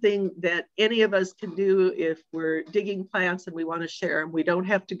is something that any of us can do if we're digging plants and we want to share them. We don't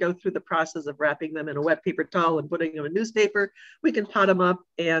have to go through the process of wrapping them in a wet paper towel and putting them in newspaper. We can pot them up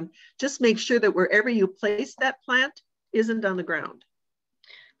and just make sure that wherever you place that plant isn't on the ground.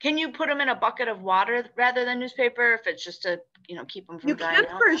 Can you put them in a bucket of water rather than newspaper if it's just to, keep them from drying out? You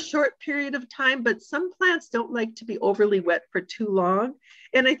can for a short period of time, but some plants don't like to be overly wet for too long.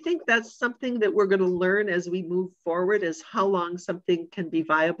 And I think that's something that we're going to learn as we move forward, is how long something can be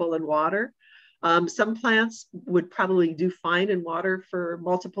viable in water. Some plants would probably do fine in water for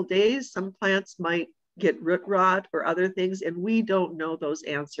multiple days. Some plants might get root rot or other things, and we don't know those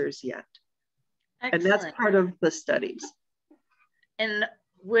answers yet. Excellent. And that's part of the studies. And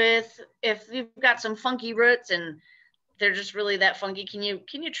if you've got some funky roots and they're just really that funky, can you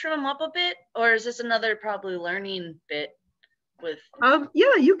trim them up a bit, or is this another probably learning bit with?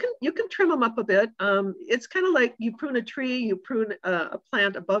 Yeah, you can trim them up a bit. It's kind of like you prune a tree, you prune a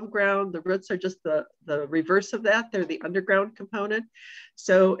plant above ground. The roots are just the reverse of that. They're the underground component.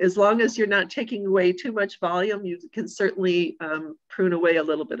 So as long as you're not taking away too much volume, you can certainly prune away a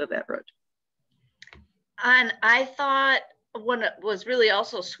little bit of that root. And I thought what was really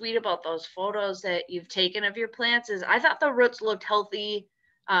also sweet about those photos that you've taken of your plants is I thought the roots looked healthy,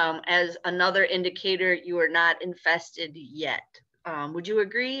 as another indicator you are not infested yet. Would you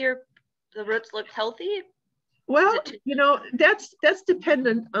agree the roots looked healthy? Well, that's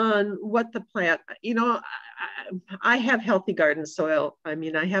dependent on what the plant, I have healthy garden soil. I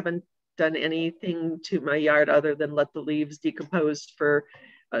mean, I haven't done anything to my yard other than let the leaves decompose for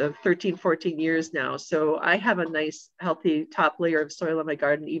 13, 14 years now. So I have a nice, healthy top layer of soil in my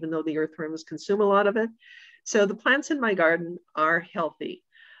garden, even though the earthworms consume a lot of it. So the plants in my garden are healthy.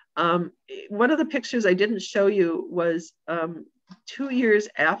 One of the pictures I didn't show you was 2 years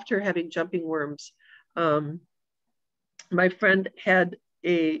after having jumping worms. My friend had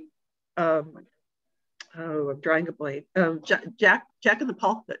I'm drawing a blank, Jack in the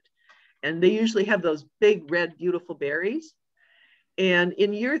pulpit. And they usually have those big, red, beautiful berries. And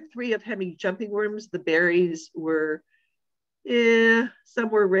in year 3 of having jumping worms, the berries were, some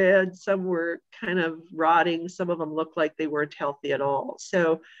were red, some were kind of rotting. Some of them looked like they weren't healthy at all.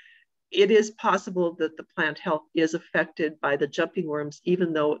 So it is possible that the plant health is affected by the jumping worms,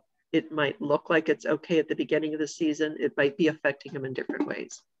 even though it might look like it's okay at the beginning of the season, it might be affecting them in different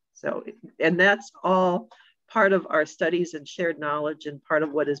ways. So, and that's all part of our studies and shared knowledge, and part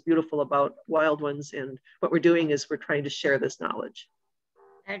of what is beautiful about wild ones. And what we're doing is we're trying to share this knowledge.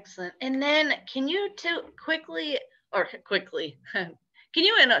 Excellent. And then can you quickly, can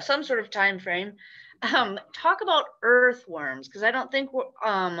you in some sort of time frame, talk about earthworms? Because I don't think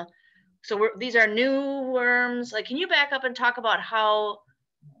these are new worms. Like, can you back up and talk about how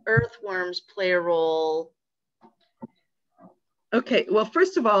earthworms play a role? Okay, well,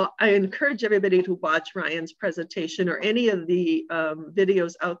 first of all, I encourage everybody to watch Ryan's presentation or any of the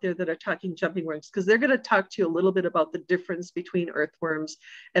videos out there that are talking jumping worms, because they're going to talk to you a little bit about the difference between earthworms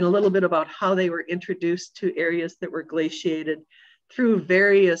and a little bit about how they were introduced to areas that were glaciated through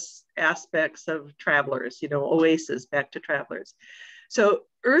various aspects of travelers, you know, oases back to travelers. So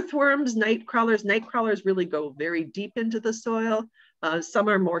earthworms, night crawlers really go very deep into the soil. Some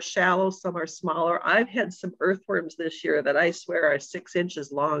are more shallow, some are smaller. I've had some earthworms this year that I swear are 6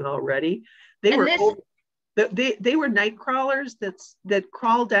 inches long already. They were night crawlers that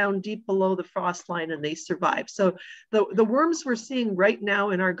crawl down deep below the frost line, and they survive. So the worms we're seeing right now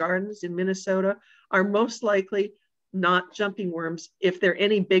in our gardens in Minnesota are most likely not jumping worms if they're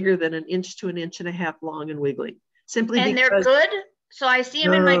any bigger than 1 inch to 1.5 inches long and wiggly. And they're good? So I see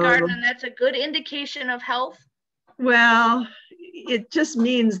them in my garden, and that's a good indication of health? Well, it just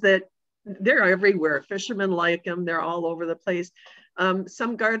means that they're everywhere. Fishermen like them. They're all over the place.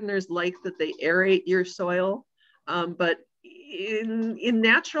 Some gardeners like that they aerate your soil, but in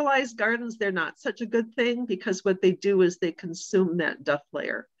naturalized gardens, they're not such a good thing, because what they do is they consume that duff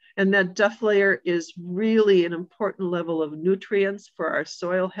layer. And that duff layer is really an important level of nutrients for our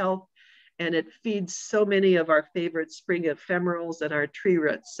soil health. And it feeds so many of our favorite spring ephemerals and our tree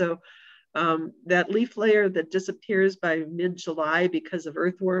roots. So that leaf layer that disappears by mid-July because of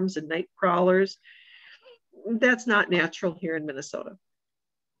earthworms and night crawlers, that's not natural here in Minnesota.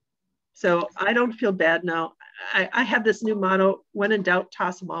 So I don't feel bad now. I have this new motto: when in doubt,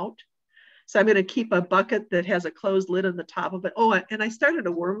 toss them out. So I'm going to keep a bucket that has a closed lid on the top of it. Oh, and I started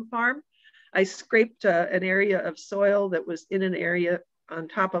a worm farm. I scraped an area of soil that was in an area on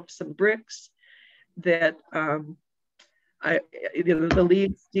top of some bricks that the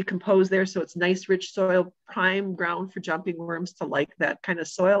leaves decompose there. So it's nice, rich soil, prime ground for jumping worms to like that kind of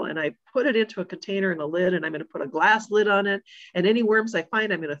soil. And I put it into a container and a lid, and I'm going to put a glass lid on it. And any worms I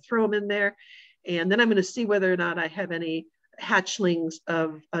find, I'm going to throw them in there. And then I'm going to see whether or not I have any hatchlings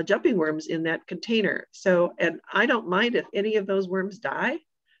of jumping worms in that container. So, and I don't mind if any of those worms die,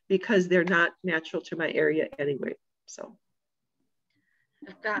 because they're not natural to my area anyway. So.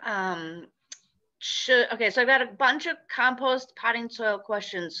 I've got, okay, so I've got a bunch of compost potting soil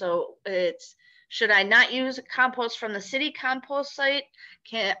questions. So it's, should I not use compost from the city compost site?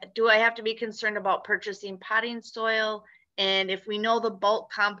 Do I have to be concerned about purchasing potting soil? And if we know the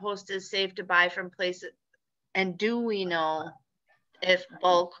bulk compost is safe to buy from places, and do we know if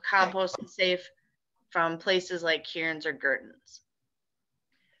bulk compost is safe from places like Kieran's or Gerton's?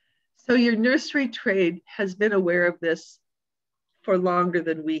 So your nursery trade has been aware of this for longer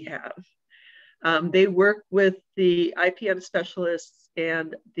than we have. They work with the IPM specialists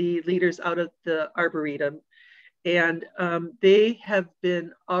and the leaders out of the Arboretum, and they have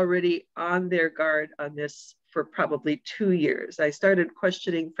been already on their guard on this for probably 2 years. I started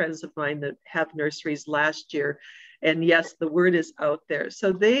questioning friends of mine that have nurseries last year, and yes, the word is out there.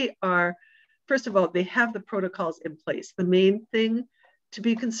 So they are, first of all, they have the protocols in place. The main thing to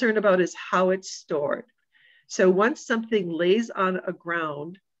be concerned about is how it's stored. So once something lays on a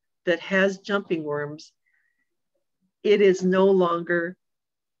ground that has jumping worms, it is no longer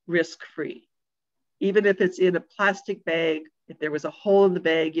risk-free. Even if it's in a plastic bag, if there was a hole in the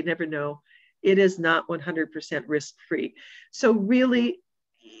bag, you never know, it is not 100% risk-free. So really,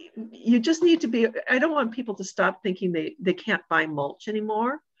 you just need to be, I don't want people to stop thinking they can't buy mulch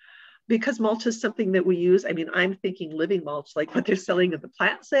anymore, because mulch is something that we use. I mean, I'm thinking living mulch, like what they're selling at the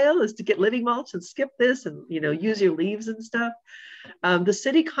plant sale is to get living mulch and skip this and, you know, use your leaves and stuff. The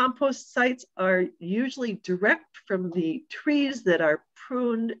city compost sites are usually direct from the trees that are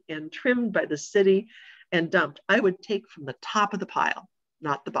pruned and trimmed by the city and dumped. I would take from the top of the pile,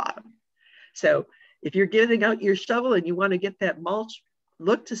 not the bottom. So if you're getting out your shovel and you want to get that mulch,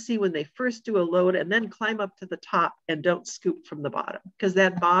 look to see when they first do a load, and then climb up to the top and don't scoop from the bottom, because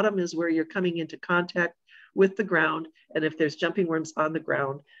that bottom is where you're coming into contact with the ground. And if there's jumping worms on the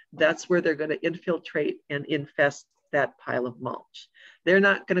ground, that's where they're going to infiltrate and infest that pile of mulch. They're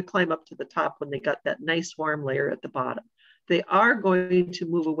not going to climb up to the top when they got that nice warm layer at the bottom. They are going to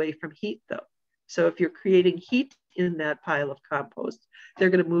move away from heat though. So if you're creating heat in that pile of compost, they're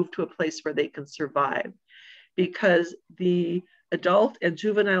going to move to a place where they can survive, because the adult and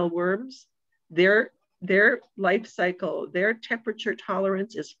juvenile worms, their life cycle, their temperature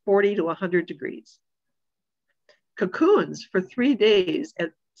tolerance is 40 to 100 degrees. Cocoons for 3 days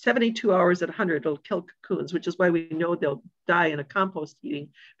at 72 hours at 100 will kill cocoons, which is why we know they'll die in a compost heating,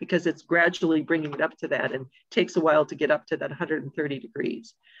 because it's gradually bringing it up to that and takes a while to get up to that 130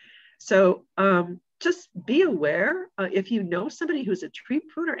 degrees. So just be aware. If you know somebody who's a tree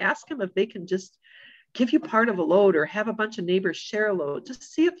pruner, ask them if they can just give you part of a load, or have a bunch of neighbors share a load.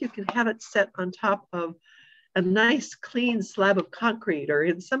 Just see if you can have it set on top of a nice clean slab of concrete, or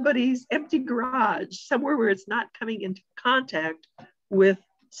in somebody's empty garage, somewhere where it's not coming into contact with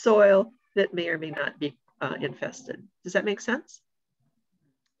soil that may or may not be infested. Does that make sense?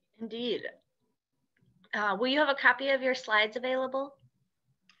 Indeed. Will you have a copy of your slides available?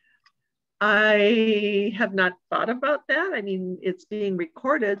 I have not thought about that. I mean, it's being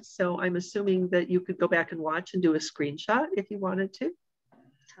recorded, so I'm assuming that you could go back and watch and do a screenshot if you wanted to.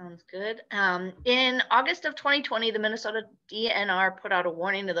 Sounds good. In August of 2020, the Minnesota DNR put out a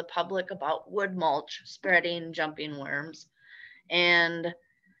warning to the public about wood mulch spreading jumping worms. And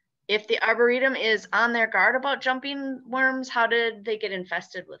if the Arboretum is on their guard about jumping worms, how did they get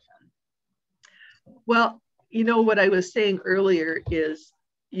infested with them? Well, you know, what I was saying earlier is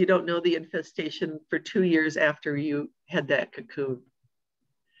you don't know the infestation for 2 years after you had that cocoon.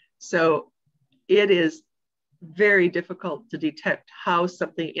 So it is very difficult to detect how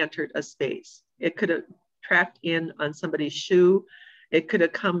something entered a space. It could have tracked in on somebody's shoe. It could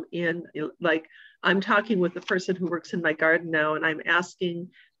have come in, like I'm talking with the person who works in my garden now, and I'm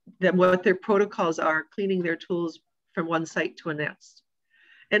asking them what their protocols are cleaning their tools from one site to a next.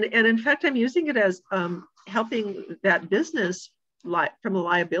 And in fact, I'm using it as helping that business from a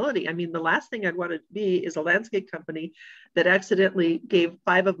liability. I mean, the last thing I'd want to be is a landscape company that accidentally gave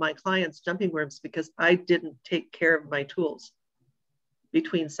 5 of my clients jumping worms because I didn't take care of my tools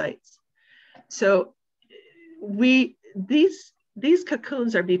between sites. So these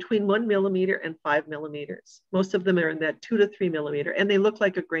cocoons are between 1 millimeter and 5 millimeters. Most of them are in that 2 to 3 millimeter, and they look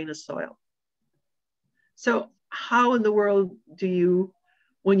like a grain of soil. So how in the world do you,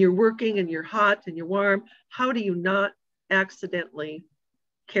 when you're working and you're hot and you're warm, how do you not accidentally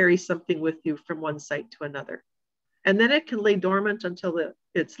carry something with you from one site to another? And then it can lay dormant until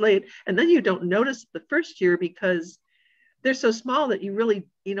it's late. And then you don't notice the first year because they're so small that you really,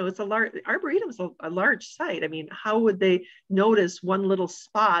 you know, it's a large, Arboretum is a large site. I mean, how would they notice one little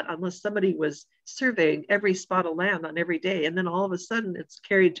spot unless somebody was surveying every spot of land on every day? And then all of a sudden it's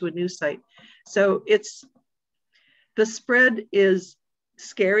carried to a new site. So the spread is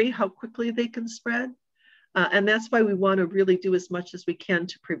scary, how quickly they can spread. And that's why we want to really do as much as we can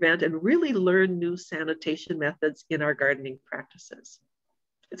to prevent and really learn new sanitation methods in our gardening practices.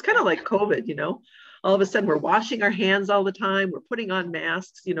 It's kind of like COVID, you know, all of a sudden we're washing our hands all the time, we're putting on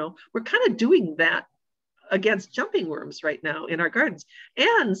masks, you know, we're kind of doing that against jumping worms right now in our gardens,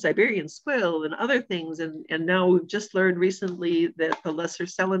 and Siberian squill and other things. And now we've just learned recently that the lesser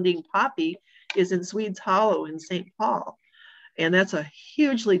celandine poppy is in Swedes Hollow in St. Paul. And that's a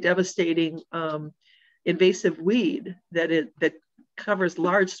hugely devastating invasive weed that covers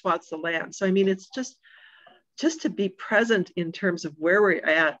large swaths of land. So I mean, it's just to be present in terms of where we're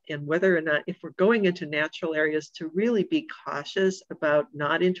at and whether or not, if we're going into natural areas, to really be cautious about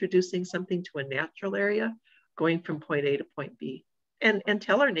not introducing something to a natural area, going from point A to point B, and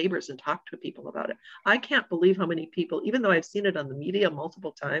tell our neighbors and talk to people about it. I can't believe how many people, even though I've seen it on the media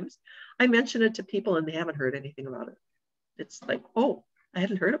multiple times, I mention it to people and they haven't heard anything about it. It's like, oh, I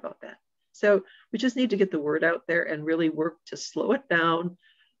hadn't heard about that. So we just need to get the word out there and really work to slow it down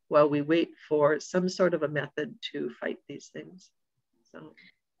while we wait for some sort of a method to fight these things. So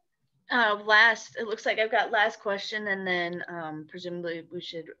it looks like I've got last question, and then presumably we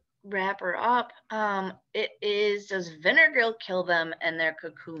should wrap her up. It is, does vinegar kill them and their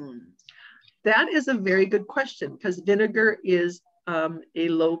cocoons? That is a very good question, because vinegar is a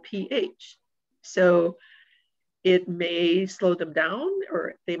low pH. So it may slow them down,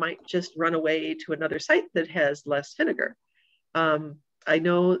 or they might just run away to another site that has less vinegar. I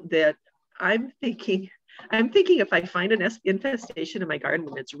know that I'm thinking if I find an infestation in my garden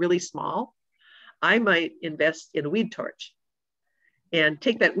and it's really small, I might invest in a weed torch and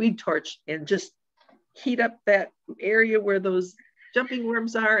take that weed torch and just heat up that area where those jumping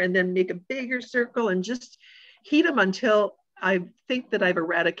worms are, and then make a bigger circle and just heat them until I think that I've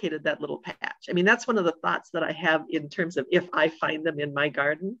eradicated that little patch. I mean, that's one of the thoughts that I have in terms of if I find them in my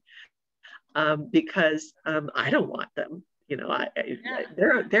garden, because I don't want them. You know,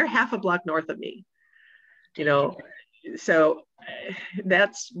 Yeah. they're half a block north of me. You know, so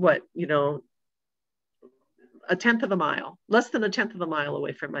that's what, you know, a tenth of a mile, less than a tenth of a mile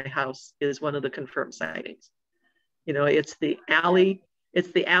away from my house is one of the confirmed sightings. You know, it's the alley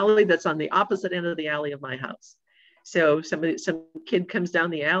that's on the opposite end of the alley of my house. So some kid comes down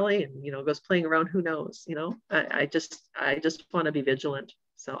the alley and, you know, goes playing around, who knows, you know, I just want to be vigilant.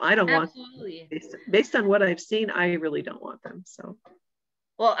 So I don't want, based on what I've seen, I really don't want them. So.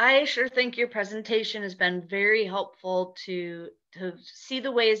 Well, I sure think your presentation has been very helpful to see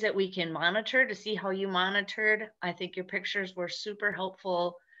the ways that we can monitor, to see how you monitored. I think your pictures were super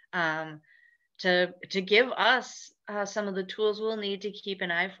helpful to give us some of the tools we'll need to keep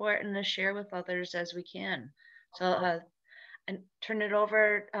an eye for it and to share with others as we can. So and turn it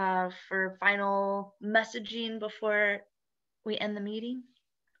over for final messaging before we end the meeting.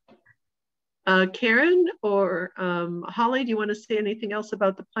 Karen or Holly, do you want to say anything else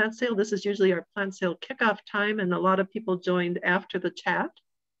about the plant sale? This is usually our plant sale kickoff time, and a lot of people joined after the chat.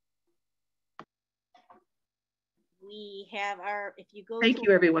 We have our, if you go Thank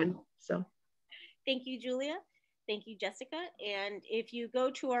you, everyone. So thank you, Julia. Thank you, Jessica. And if you go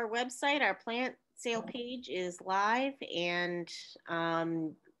to our website, our plant sale page is live, and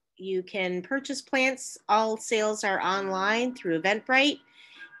you can purchase plants. All sales are online through Eventbrite,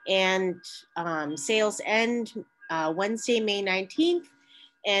 and sales end Wednesday, May 19th,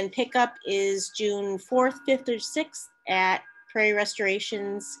 and pickup is June 4th, 5th, or 6th at Prairie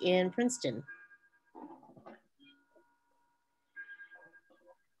Restorations in Princeton.